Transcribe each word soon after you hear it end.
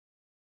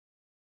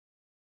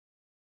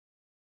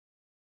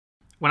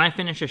When I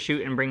finish a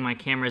shoot and bring my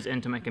cameras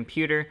into my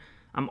computer,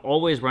 I'm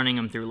always running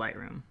them through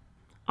Lightroom.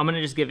 I'm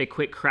gonna just give a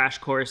quick crash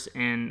course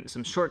in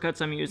some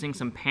shortcuts I'm using,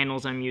 some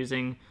panels I'm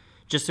using,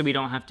 just so we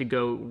don't have to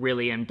go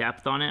really in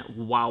depth on it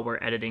while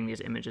we're editing these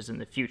images in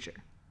the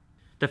future.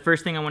 The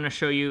first thing I wanna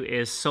show you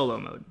is solo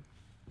mode.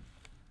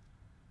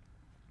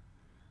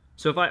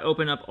 So if I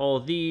open up all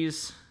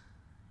these,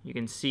 you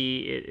can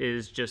see it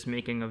is just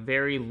making a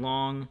very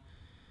long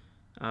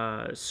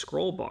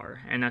scroll bar,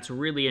 and that's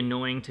really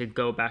annoying to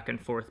go back and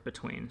forth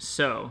between.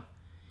 So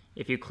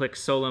if you click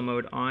solo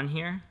mode on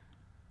here,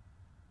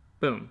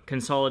 boom,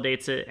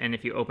 consolidates it, and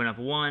if you open up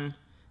one,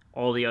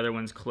 all the other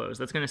ones close.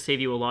 That's gonna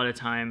save you a lot of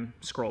time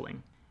scrolling.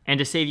 And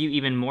to save you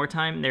even more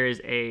time, there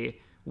is a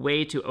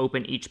way to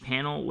open each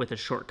panel with a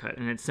shortcut,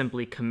 and it's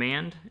simply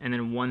Command and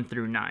then 1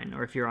 through 9.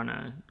 Or if you're on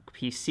a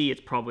PC, it's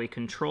probably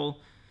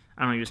Control.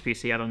 I don't use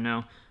PC, I don't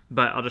know.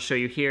 But I'll just show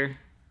you here.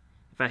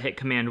 If I hit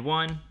Command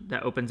 1,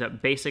 that opens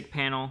up Basic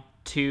Panel,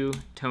 2,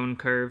 Tone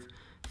Curve,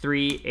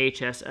 3,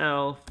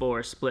 HSL,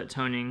 4, Split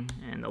Toning,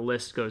 and the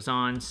list goes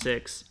on,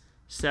 6,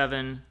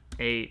 7,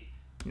 8,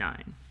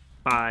 9,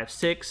 5,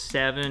 6,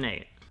 7,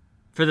 8.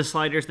 For the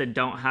sliders that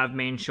don't have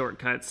main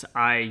shortcuts,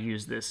 I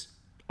use this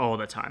all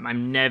the time. I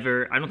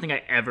don't think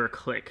I ever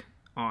click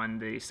on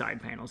the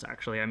side panels,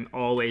 actually. I'm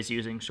always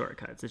using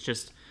shortcuts. It's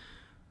just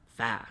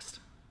fast.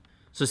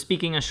 So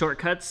speaking of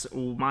shortcuts,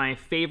 my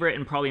favorite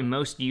and probably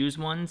most used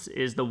ones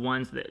is the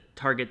ones that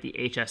target the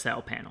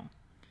HSL panel.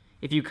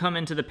 If you come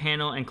into the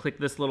panel and click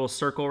this little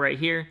circle right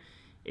here,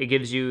 it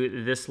gives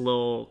you this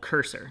little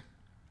cursor.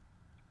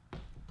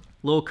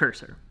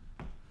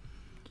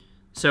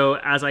 So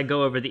as I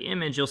go over the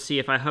image, you'll see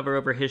if I hover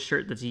over his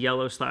shirt that's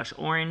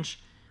yellow/orange,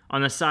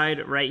 on the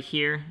side right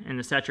here in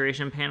the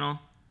saturation panel,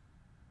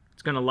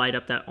 it's gonna light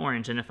up that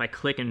orange. And if I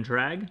click and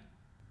drag,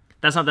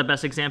 that's not the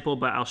best example,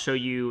 but I'll show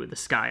you the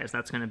sky as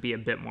that's gonna be a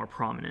bit more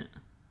prominent.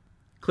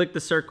 Click the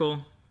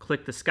circle,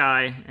 click the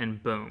sky,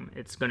 and boom,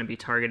 it's gonna be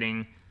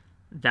targeting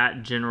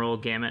that general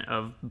gamut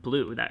of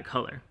blue, that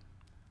color.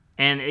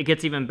 And it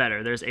gets even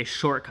better. There's a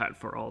shortcut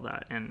for all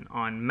that. And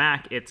on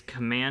Mac, it's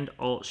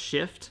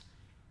Command-Alt-Shift,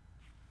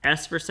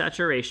 S for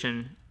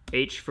saturation,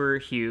 H for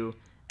hue,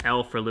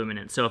 L for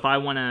luminance. So if I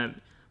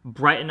wanna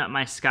brighten up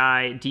my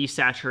sky,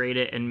 desaturate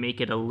it, and make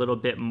it a little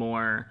bit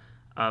more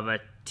of a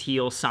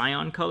teal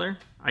cyan color,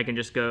 I can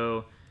just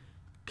go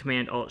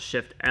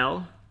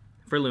Command-Alt-Shift-L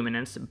for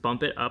luminance,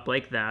 bump it up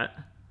like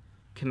that,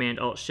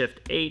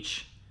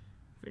 Command-Alt-Shift-H,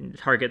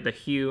 target the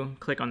hue,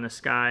 click on the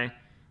sky,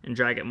 and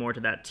drag it more to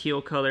that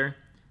teal color,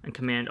 and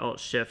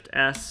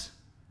Command-Alt-Shift-S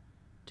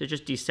to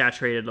just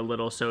desaturate it a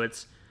little so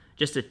it's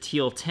just a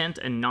teal tint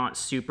and not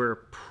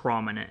super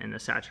prominent in the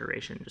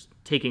saturation, just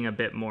taking a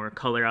bit more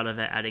color out of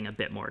it, adding a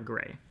bit more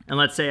gray. And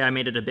let's say I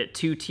made it a bit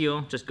too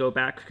teal, just go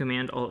back,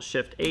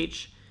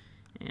 Command-Alt-Shift-H,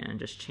 and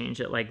just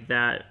change it like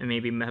that, and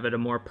maybe have it a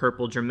more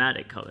purple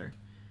dramatic color.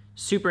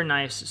 Super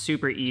nice,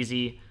 super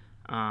easy.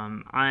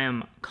 I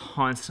am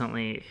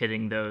constantly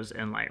hitting those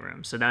in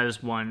Lightroom, so that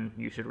is one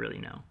you should really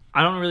know.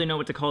 I don't really know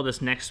what to call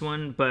this next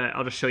one, but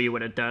I'll just show you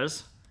what it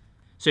does.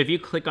 So if you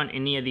click on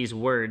any of these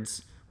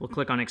words, we'll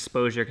click on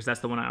exposure because that's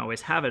the one I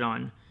always have it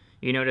on.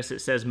 You notice it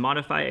says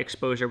modify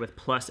exposure with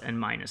plus and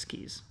minus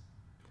keys.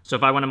 So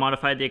if I want to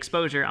modify the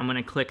exposure, I'm going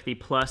to click the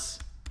plus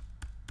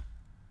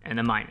and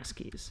the minus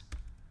keys.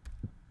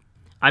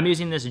 I'm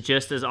using this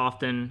just as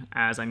often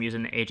as I'm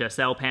using the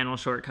HSL panel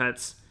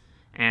shortcuts,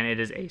 and it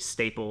is a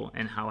staple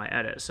in how I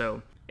edit.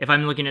 So if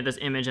I'm looking at this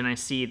image and I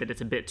see that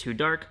it's a bit too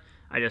dark,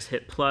 I just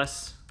hit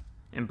plus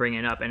and bring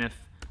it up. And if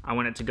I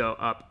want it to go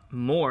up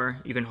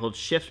more, you can hold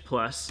Shift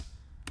plus,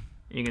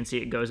 and you can see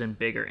it goes in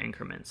bigger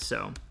increments.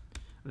 So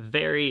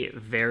very,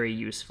 very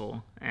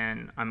useful,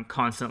 and I'm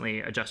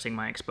constantly adjusting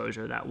my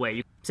exposure that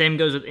way. Same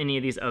goes with any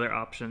of these other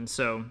options.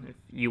 So if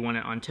you want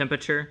it on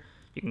temperature,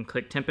 you can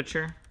click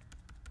temperature.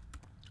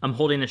 I'm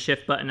holding the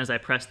Shift button as I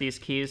press these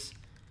keys,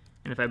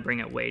 and if I bring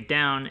it way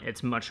down,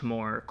 it's much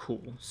more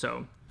cool.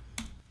 So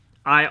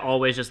I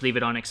always just leave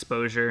it on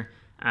exposure,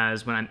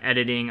 as when I'm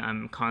editing,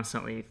 I'm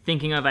constantly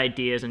thinking of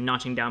ideas and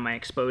notching down my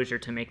exposure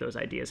to make those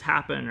ideas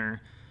happen,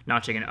 or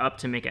notching it up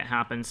to make it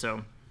happen.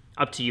 So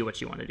up to you what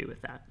you want to do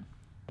with that.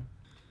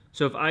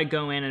 So if I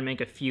go in and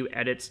make a few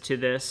edits to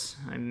this,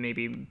 I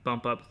maybe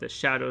bump up the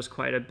shadows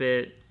quite a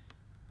bit,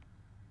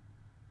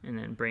 and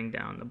then bring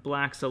down the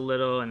blacks a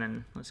little, and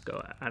then let's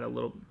go add a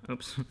little,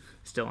 oops,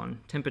 still on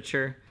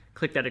temperature.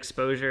 Click that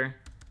exposure,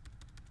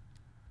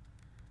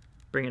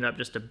 bring it up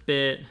just a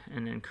bit,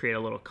 and then create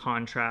a little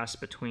contrast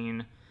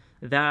between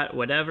that,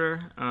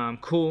 whatever.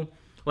 Cool.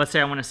 Let's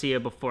say I want to see a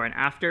before and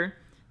after.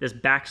 This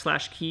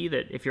backslash key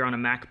that if you're on a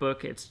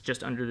MacBook, it's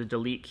just under the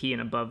delete key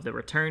and above the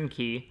return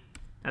key.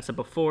 That's a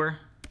before,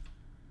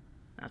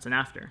 that's an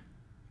after.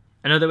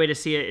 Another way to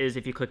see it is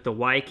if you click the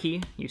Y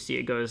key, you see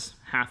it goes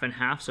half and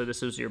half. So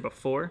this was your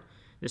before,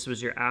 this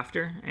was your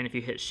after. And if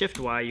you hit Shift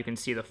Y, you can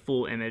see the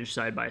full image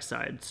side by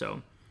side.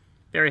 So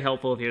very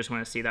helpful if you just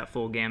want to see that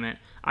full gamut.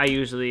 I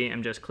usually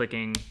am just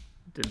clicking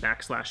the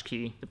backslash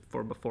key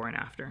for before and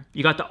after.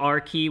 You got the R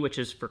key, which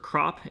is for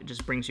crop. It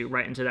just brings you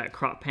right into that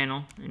crop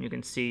panel, and you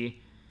can see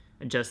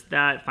adjust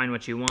that, find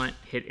what you want,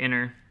 hit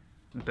enter,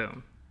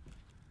 boom.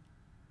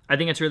 I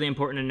think it's really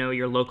important to know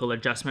your local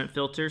adjustment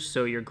filters,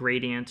 so your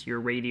gradient, your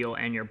radial,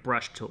 and your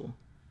brush tool.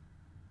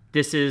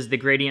 This is the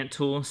gradient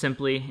tool.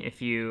 Simply,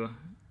 if you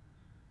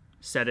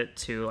set it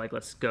to, like,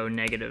 let's go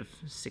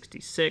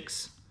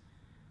 -66,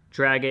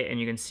 drag it, and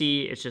you can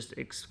see it's just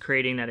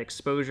creating that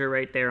exposure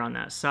right there on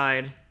that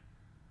side.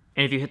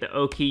 And if you hit the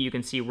O key, you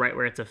can see right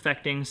where it's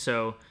affecting,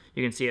 so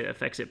you can see it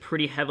affects it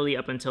pretty heavily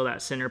up until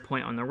that center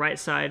point on the right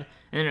side,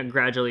 and then it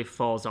gradually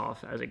falls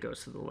off as it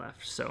goes to the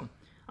left. So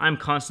I'm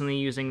constantly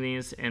using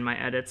these in my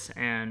edits,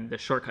 and the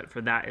shortcut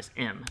for that is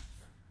M.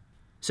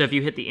 So if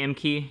you hit the M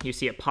key, you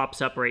see it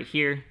pops up right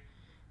here,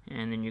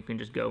 and then you can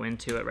just go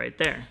into it right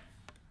there.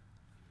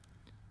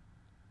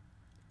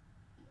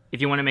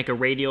 If you want to make a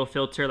radial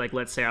filter, like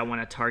let's say I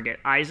want to target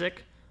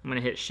Isaac, I'm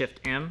going to hit Shift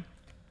M,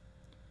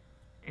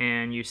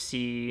 and you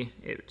see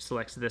it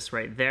selects this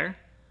right there.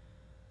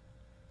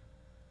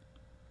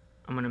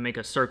 I'm going to make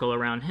a circle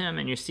around him,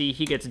 and you see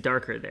he gets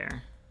darker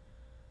there.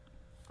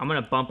 I'm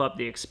going to bump up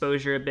the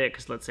exposure a bit,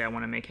 because let's say I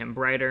want to make him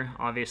brighter.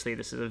 Obviously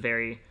this is a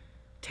very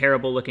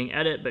terrible looking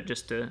edit, but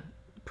just to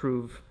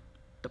prove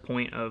the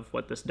point of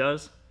what this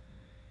does,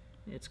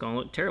 it's going to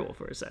look terrible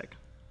for a sec.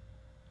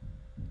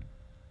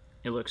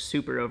 It looks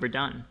super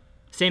overdone.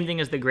 Same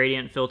thing as the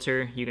gradient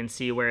filter. You can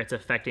see where it's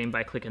affecting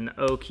by clicking the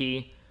O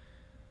key.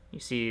 You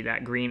see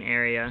that green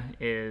area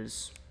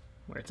is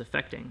where it's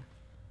affecting.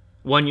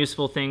 One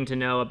useful thing to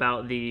know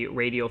about the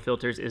radial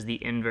filters is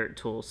the invert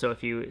tool. So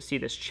if you see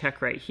this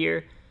check right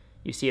here,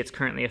 you see it's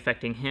currently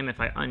affecting him.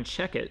 If I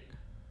uncheck it,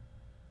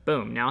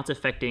 boom, now it's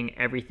affecting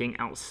everything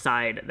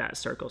outside that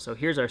circle. So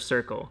here's our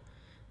circle,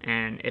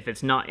 and if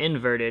it's not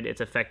inverted,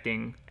 it's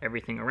affecting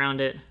everything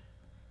around it.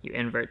 You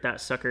invert that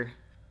sucker,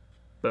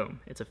 boom,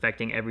 it's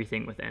affecting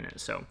everything within it.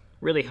 So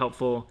really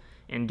helpful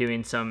in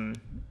doing some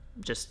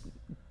just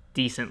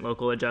decent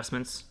local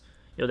adjustments.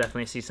 You'll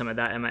definitely see some of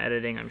that in my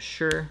editing, I'm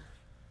sure.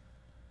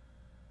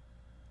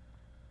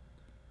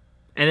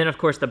 And then of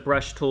course the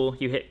brush tool,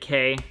 you hit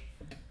K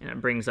and it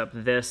brings up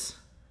this.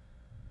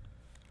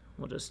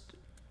 We'll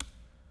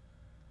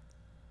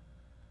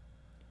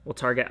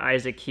target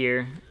Isaac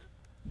here.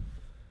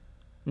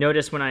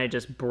 Notice when I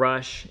just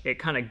brush, it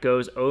kind of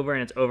goes over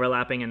and it's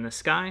overlapping in the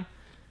sky.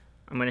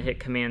 I'm going to hit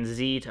Command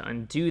Z to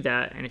undo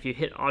that, and if you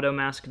hit Auto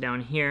Mask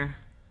down here,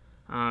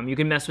 you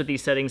can mess with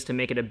these settings to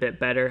make it a bit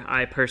better.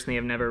 I personally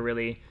have never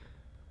really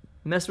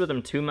messed with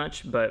them too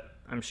much, but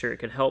I'm sure it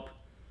could help.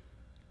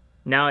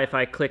 Now if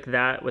I click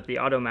that with the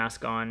Auto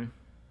Mask on,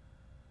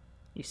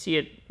 you see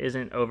it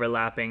isn't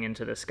overlapping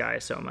into the sky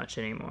so much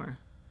anymore.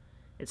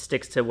 It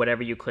sticks to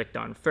whatever you clicked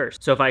on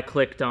first. So if I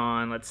clicked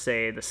on, let's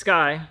say, the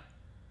sky,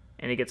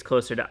 and it gets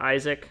closer to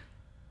Isaac,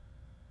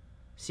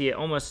 see it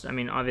almost, I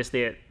mean,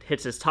 obviously it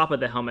hits his top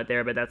of the helmet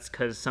there, but that's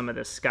because some of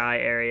the sky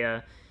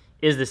area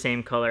is the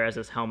same color as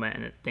his helmet,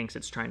 and it thinks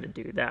it's trying to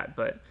do that.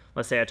 But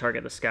let's say I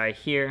target the sky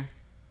here,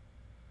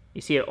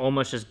 you see it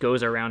almost just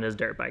goes around his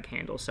dirt bike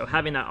handle. So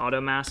having that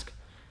auto mask,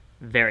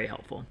 very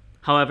helpful.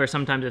 However,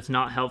 sometimes it's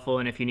not helpful,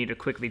 and if you need to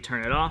quickly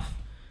turn it off,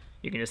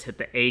 you can just hit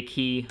the A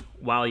key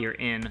while you're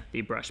in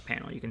the brush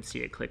panel. You can see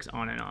it clicks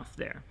on and off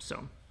there.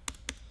 So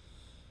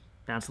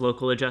that's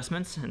local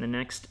adjustments, and the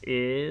next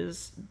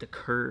is the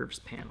curves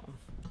panel.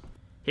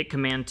 Hit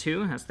Command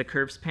 2, that's the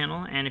curves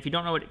panel, and if you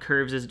don't know what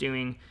curves is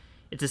doing,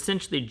 it's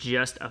essentially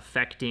just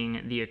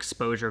affecting the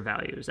exposure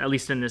values, at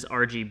least in this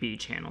RGB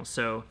channel.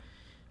 So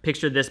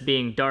picture this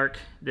being dark,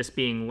 this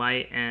being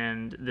light,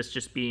 and this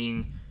just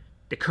being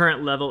the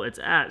current level it's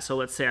at. So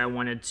let's say I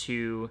wanted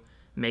to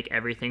make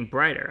everything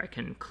brighter. I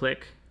can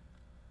click,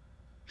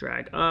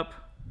 drag up,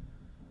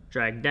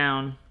 drag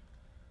down,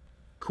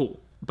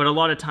 cool. But a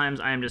lot of times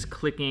I am just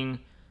clicking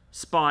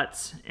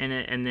spots in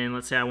it, and then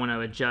let's say I want to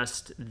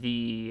adjust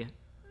the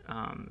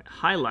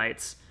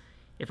highlights.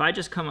 If I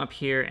just come up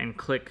here and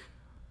click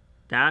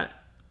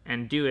that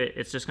and do it,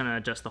 it's just going to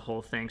adjust the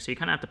whole thing. So you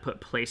kind of have to put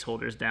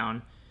placeholders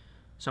down.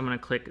 So I'm going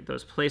to click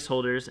those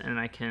placeholders, and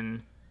I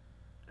can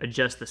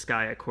adjust the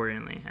sky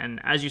accordingly.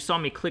 And as you saw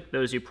me click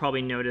those, you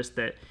probably noticed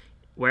that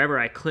wherever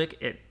I click,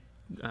 it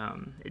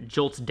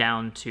jolts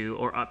down to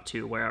or up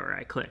to wherever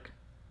I click.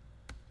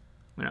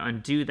 I'm going to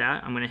undo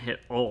that. I'm going to hit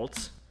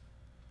Alt.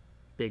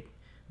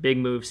 Big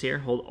moves here.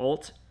 Hold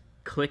Alt,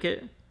 click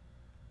it,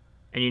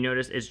 and you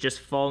notice it's just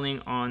falling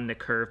on the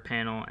curve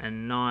panel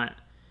and not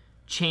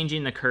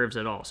changing the curves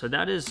at all. So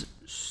that is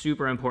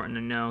super important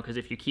to know, because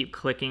if you keep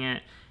clicking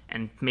it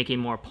and making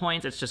more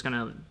points, it's just going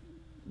to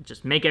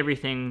just make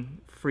everything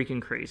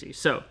freaking crazy.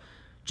 So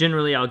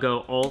generally I'll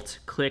go Alt,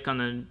 click on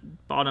the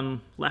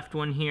bottom left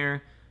one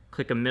here,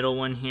 click a middle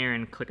one here,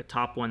 and click a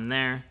top one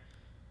there,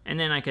 and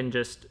then I can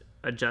just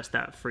adjust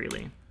that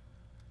freely.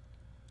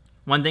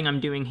 One thing I'm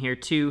doing here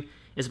too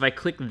is if I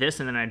click this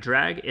and then I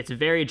drag, it's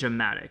very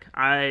dramatic.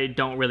 I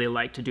don't really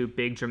like to do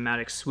big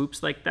dramatic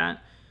swoops like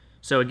that.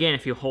 So again,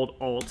 if you hold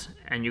Alt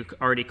and you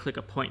already click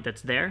a point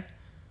that's there,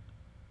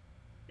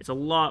 it's a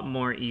lot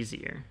more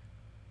easier.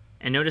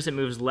 And notice it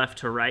moves left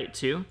to right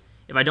too.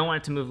 If I don't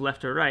want it to move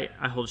left or right,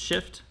 I hold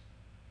Shift,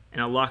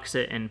 and it locks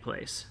it in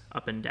place,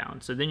 up and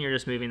down. So then you're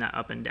just moving that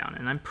up and down.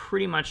 And I'm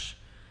pretty much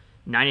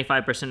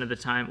 95% of the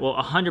time, well,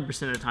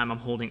 100% of the time I'm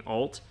holding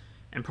Alt,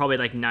 and probably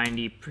like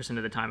 90%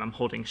 of the time I'm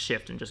holding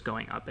Shift and just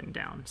going up and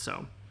down.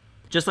 So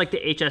just like the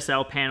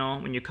HSL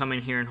panel, when you come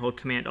in here and hold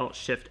Command Alt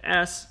Shift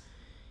S,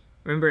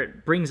 remember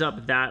it brings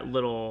up that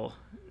little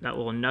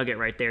nugget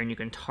right there, and you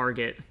can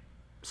target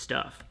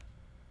stuff.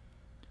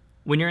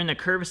 When you're in the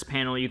curves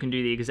panel, you can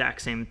do the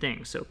exact same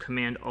thing. So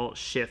Command Alt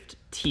Shift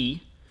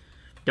T.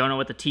 Don't know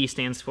what the T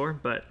stands for,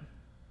 but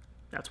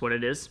that's what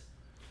it is.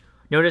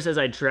 Notice as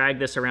I drag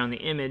this around the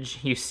image,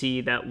 you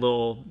see that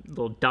little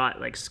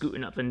dot like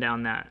scooting up and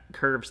down that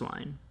curves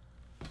line.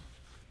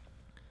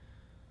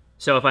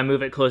 So if I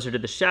move it closer to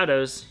the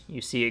shadows,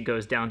 you see it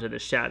goes down to the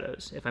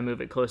shadows. If I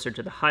move it closer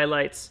to the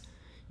highlights,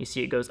 you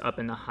see it goes up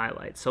in the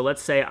highlights. So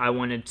let's say I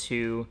wanted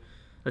to,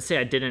 let's say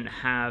I didn't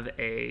have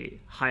a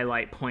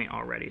highlight point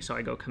already. So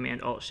I go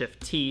Command Alt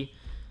Shift T.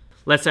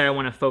 Let's say I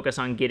want to focus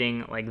on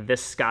getting like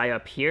this sky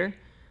up here,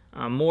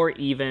 more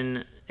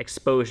even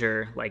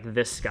exposure like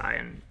this sky.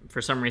 And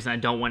for some reason, I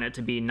don't want it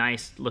to be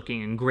nice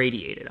looking and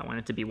gradiated. I want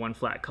it to be one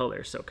flat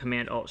color. So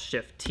Command Alt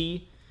Shift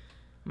T.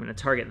 I'm going to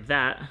target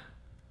that.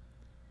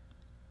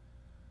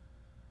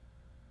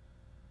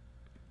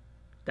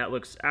 That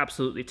looks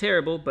absolutely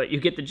terrible, but you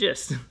get the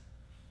gist.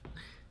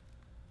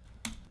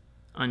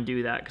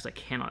 Undo that because I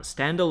cannot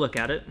stand to look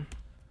at it.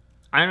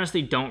 I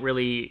honestly don't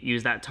really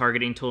use that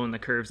targeting tool in the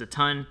curves a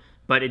ton,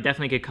 but it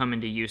definitely could come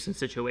into use in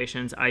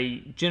situations.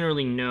 I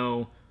generally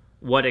know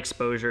what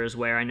exposure is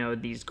where. I know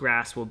these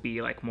grass will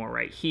be like more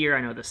right here.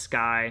 I know the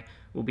sky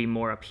will be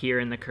more up here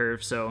in the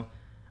curve. So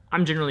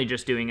I'm generally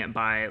just doing it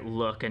by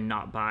look and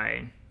not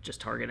by just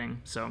targeting.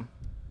 So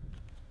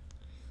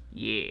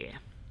yeah.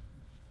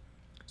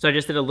 So I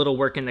just did a little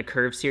work in the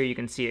curves here. You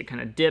can see it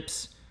kind of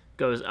dips,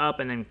 goes up,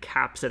 and then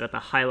caps it at the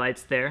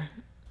highlights there.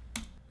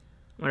 I'm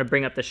going to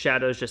bring up the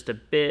shadows just a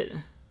bit,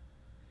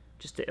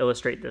 just to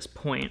illustrate this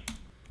point.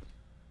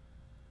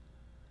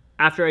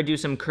 After I do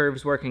some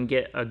curves work and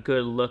get a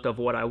good look of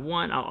what I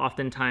want, I'll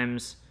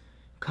oftentimes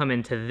come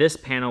into this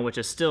panel, which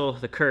is still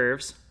the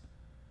curves.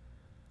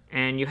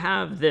 And you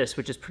have this,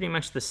 which is pretty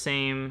much the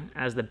same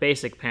as the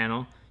basic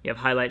panel. You have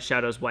highlights,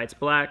 shadows, whites,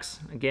 blacks.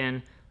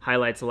 Again,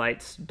 highlights,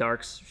 lights,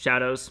 darks,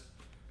 shadows.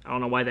 I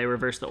don't know why they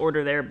reversed the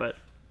order there, but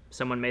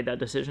someone made that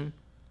decision.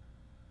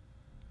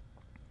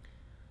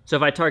 So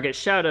if I target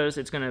shadows,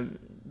 it's going to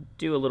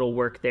do a little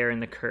work there in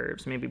the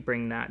curves. Maybe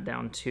bring that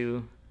down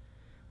too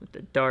with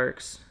the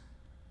darks.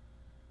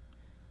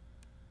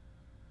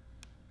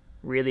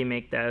 Really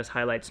make those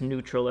highlights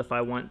neutral if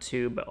I want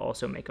to, but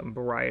also make them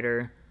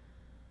brighter.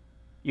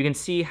 You can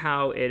see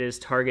how it is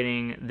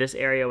targeting this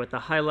area with the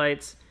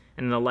highlights,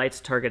 and the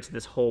lights targets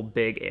this whole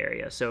big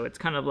area. So it's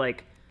kind of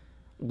like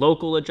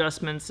local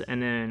adjustments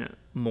and then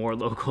more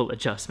local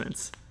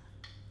adjustments.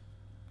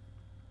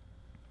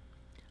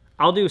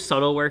 I'll do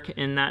subtle work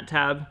in that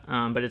tab,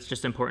 but it's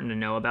just important to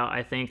know about,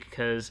 I think,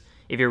 because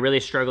if you're really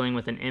struggling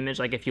with an image,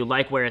 like if you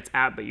like where it's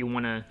at, but you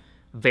want to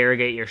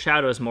variegate your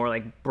shadows more,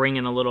 like bring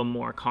in a little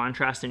more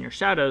contrast in your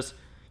shadows,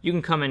 you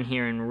can come in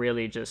here and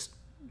really just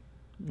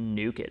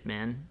nuke it,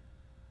 man.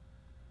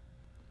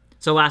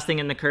 So last thing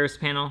in the curves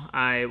panel,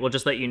 I will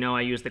just let you know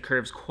I use the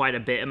curves quite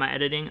a bit in my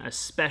editing,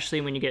 especially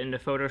when you get into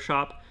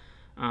Photoshop.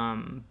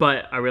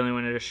 But I really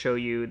wanted to show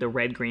you the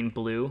red, green,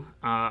 blue.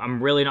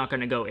 I'm really not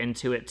going to go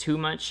into it too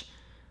much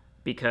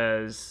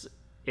because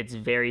it's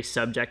very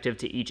subjective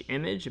to each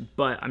image,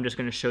 but I'm just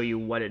going to show you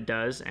what it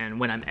does, and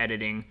when I'm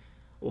editing,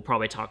 we'll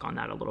probably talk on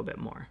that a little bit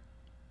more.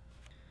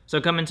 So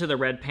come into the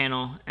red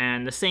panel,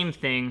 and the same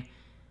thing.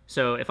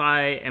 So if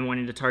I am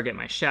wanting to target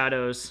my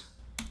shadows,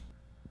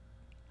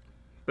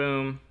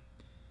 boom,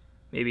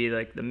 maybe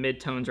like the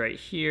midtones right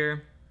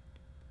here,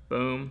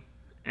 boom,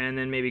 and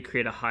then maybe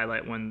create a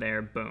highlight one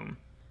there, boom.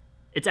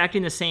 It's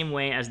acting the same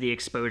way as the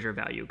exposure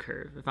value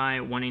curve. If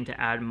I'm wanting to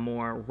add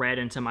more red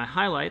into my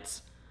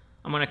highlights,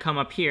 I'm going to come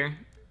up here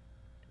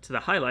to the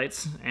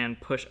highlights and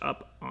push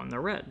up on the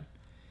red.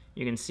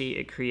 You can see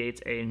it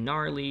creates a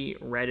gnarly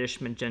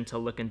reddish magenta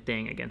looking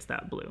thing against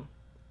that blue.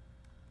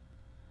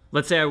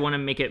 Let's say I want to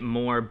make it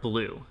more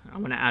blue. I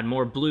want to add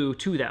more blue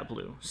to that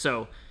blue.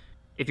 So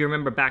if you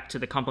remember back to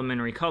the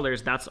complementary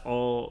colors, that's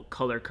all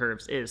color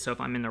curves is. So if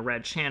I'm in the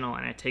red channel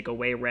and I take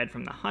away red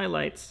from the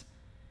highlights,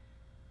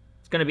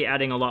 it's going to be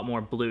adding a lot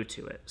more blue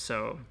to it.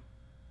 So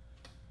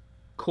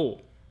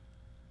cool.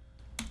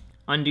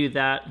 Undo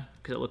that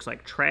because it looks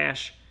like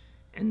trash.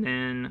 And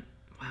then,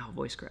 wow,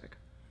 voice crack.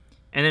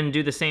 And then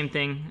do the same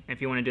thing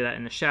if you want to do that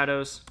in the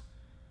shadows.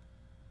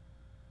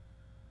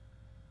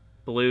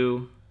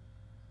 Blue.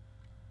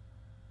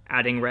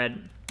 Adding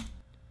red.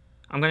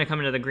 I'm going to come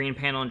into the green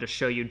panel and just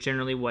show you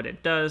generally what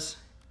it does.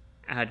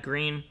 Add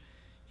green.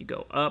 You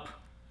go up.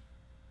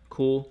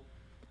 Cool.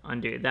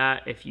 Undo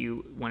that. If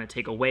you want to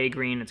take away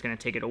green, it's going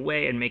to take it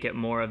away and make it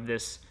more of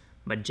this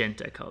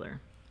magenta color.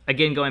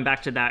 Again, going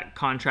back to that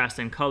contrast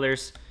in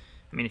colors,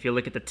 I mean, if you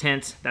look at the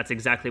tint, that's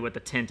exactly what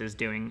the tint is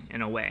doing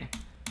in a way.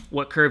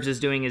 What curves is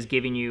doing is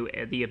giving you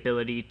the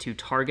ability to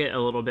target a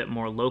little bit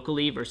more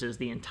locally versus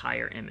the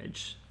entire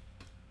image.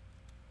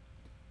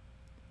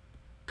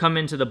 Come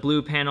into the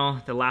blue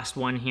panel, the last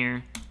one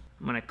here.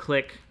 I'm gonna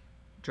click,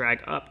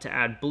 drag up to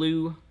add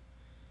blue.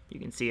 You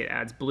can see it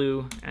adds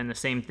blue, and the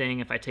same thing,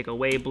 if I take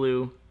away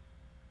blue,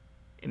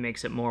 it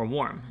makes it more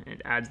warm.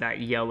 It adds that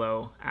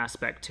yellow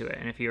aspect to it.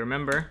 And if you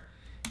remember,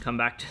 come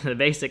back to the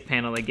basic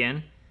panel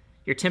again,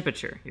 your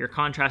temperature, your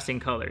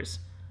contrasting colors.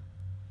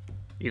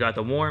 You got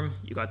the warm,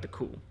 you got the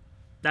cool.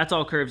 That's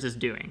all Curves is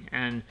doing,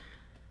 and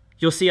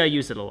you'll see I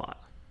use it a lot.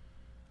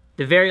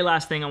 The very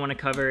last thing I want to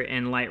cover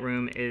in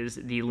Lightroom is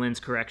the lens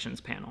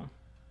corrections panel.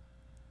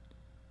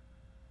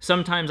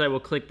 Sometimes I will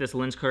click this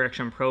lens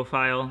correction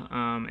profile.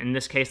 In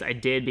this case I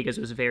did because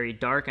it was very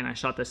dark and I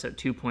shot this at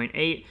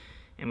 2.8,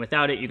 and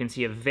without it you can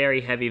see a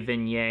very heavy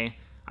vignette.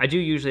 I do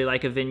usually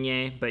like a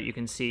vignette, but you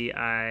can see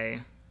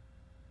I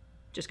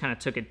just kind of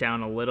took it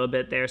down a little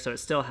bit there, so it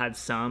still had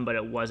some, but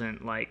it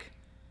wasn't like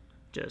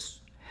just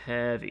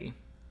heavy.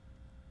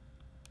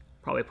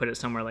 Probably put it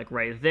somewhere like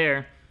right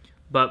there,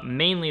 but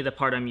mainly the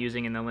part I'm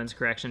using in the lens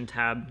correction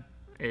tab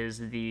is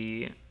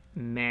the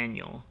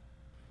manual.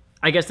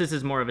 I guess this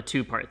is more of a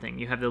two-part thing.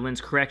 You have the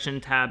lens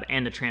correction tab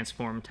and the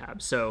transform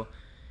tab. So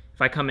if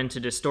I come into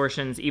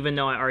distortions, even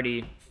though I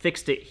already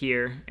fixed it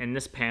here in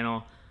this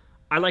panel,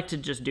 I like to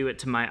just do it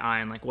to my eye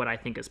and like what I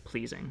think is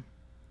pleasing.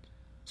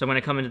 So I'm going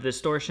to come into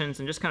distortions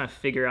and just kind of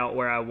figure out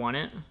where I want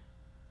it.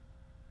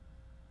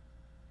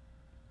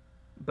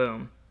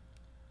 Boom.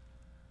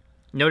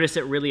 Notice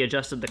it really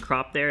adjusted the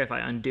crop there. If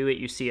I undo it,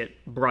 you see it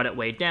brought it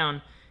way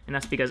down, and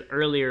that's because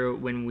earlier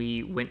when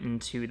we went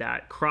into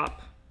that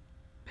crop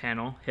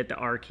panel, hit the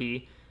R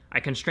key,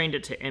 I constrained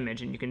it to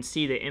image, and you can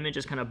see the image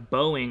is kind of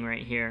bowing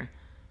right here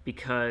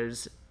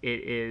because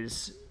it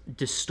is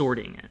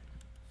distorting it.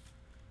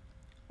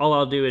 All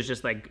I'll do is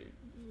just like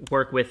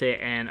work with it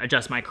and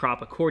adjust my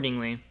crop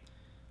accordingly.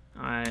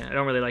 I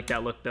don't really like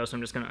that look though, so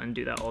I'm just going to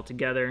undo that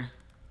altogether.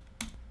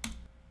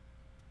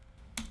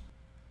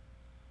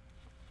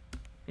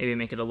 Maybe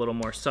make it a little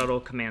more subtle,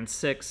 Command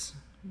 6,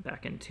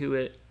 back into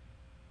it,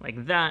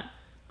 like that.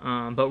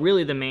 But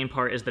really the main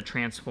part is the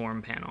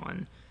transform panel.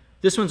 And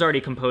this one's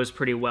already composed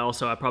pretty well,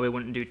 so I probably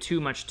wouldn't do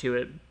too much to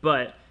it.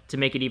 But to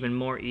make it even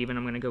more even,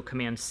 I'm going to go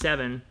Command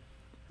 7.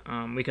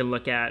 We can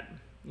look at,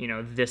 you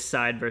know, this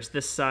side versus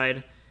this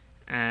side.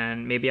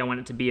 And maybe I want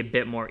it to be a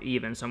bit more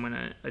even. So I'm going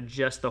to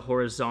adjust the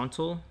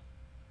horizontal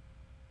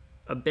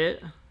a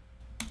bit.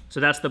 So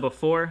that's the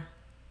before,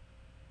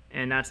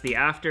 and that's the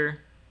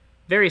after.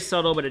 Very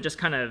subtle, but it just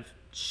kind of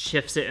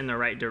shifts it in the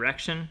right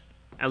direction.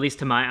 At least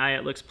to my eye,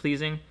 it looks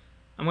pleasing.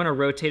 I'm going to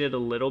rotate it a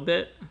little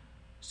bit,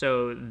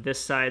 so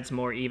this side's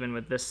more even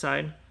with this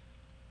side.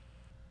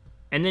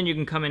 And then you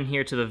can come in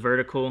here to the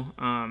vertical.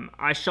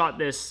 I shot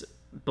this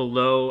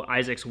below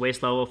Isaac's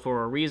waist level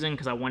for a reason,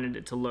 because I wanted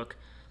it to look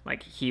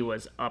like he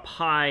was up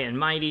high and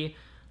mighty,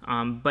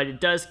 but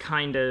it does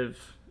kind of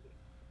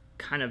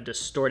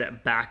distort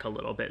it back a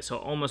little bit, so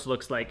it almost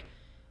looks like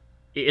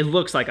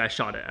I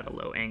shot it at a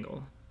low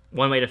angle.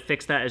 One way to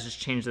fix that is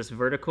just change this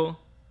vertical,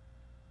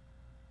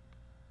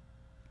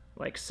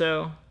 like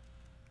so.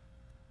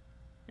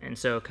 And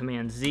so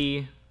Command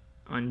Z,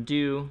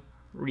 undo,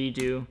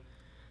 redo.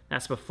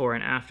 That's before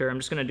and after. I'm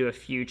just going to do a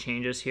few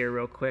changes here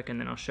real quick, and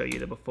then I'll show you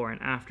the before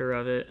and after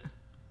of it.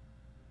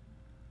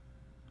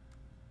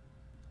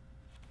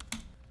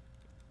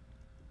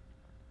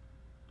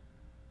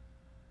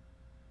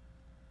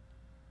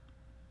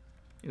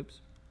 Oops.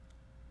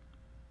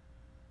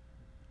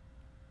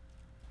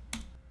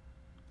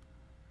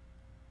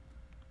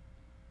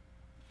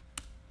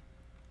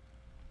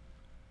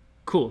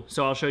 Cool,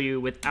 so I'll show you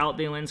without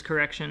the lens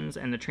corrections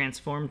and the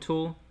transform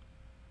tool.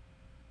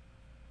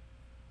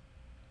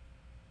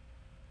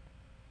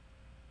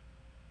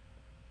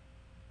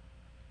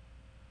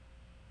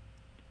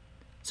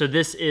 So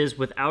this is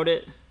without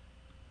it,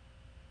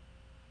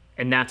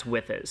 and that's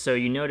with it. So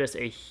you notice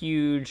a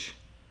huge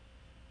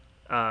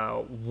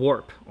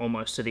warp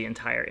almost to the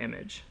entire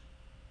image.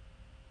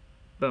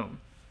 Boom.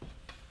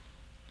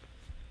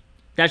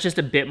 That's just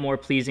a bit more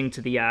pleasing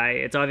to the eye.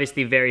 It's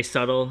obviously very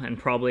subtle, and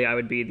probably I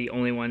would be the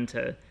only one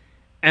to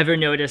ever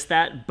notice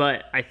that,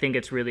 but I think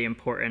it's really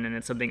important, and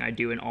it's something I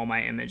do in all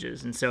my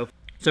images. And so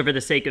for the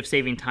sake of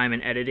saving time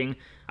and editing,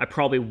 I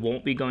probably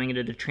won't be going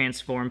into the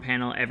transform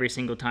panel every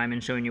single time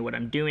and showing you what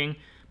I'm doing,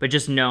 but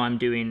just know I'm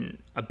doing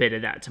a bit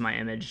of that to my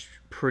image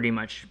pretty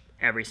much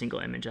every single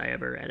image I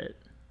ever edit.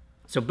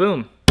 So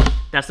boom,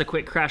 that's the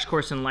quick crash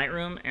course in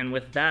Lightroom, and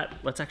with that,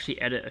 let's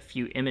actually edit a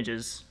few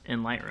images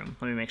in Lightroom.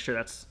 Let me make sure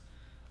that's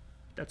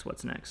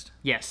what's next.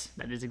 Yes,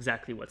 that is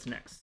exactly what's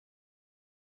next.